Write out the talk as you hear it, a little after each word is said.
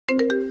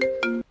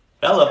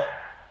Hello.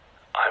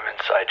 I'm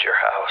inside your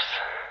house.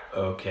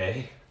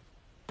 Okay.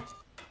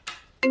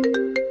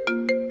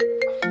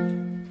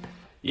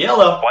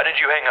 Yellow. Why did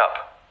you hang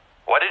up?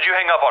 Why did you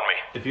hang up on me?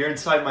 If you're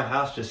inside my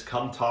house, just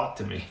come talk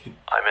to me.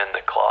 I'm in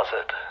the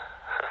closet.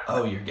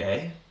 Oh, you're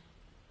gay?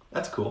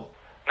 That's cool.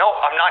 No,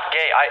 I'm not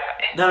gay.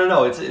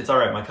 No, it's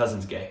alright, my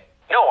cousin's gay.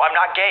 No, I'm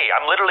not gay.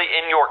 I'm literally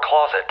in your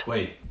closet.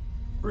 Wait,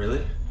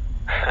 really?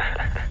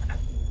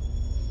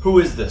 Who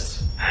is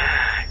this?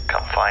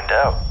 Come find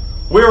out.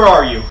 Where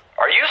are you?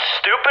 Are you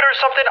stupid or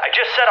something? I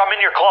just said I'm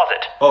in your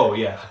closet. Oh,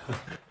 yeah.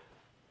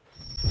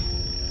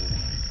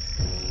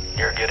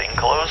 You're getting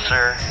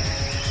closer.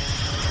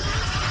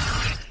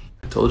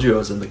 I told you I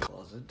was in the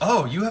closet.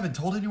 Oh, you haven't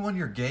told anyone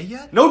you're gay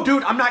yet? No,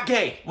 dude, I'm not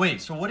gay! Wait,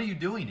 so what are you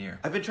doing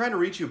here? I've been trying to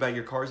reach you about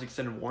your car's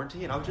extended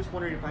warranty, and I was just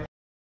wondering if I...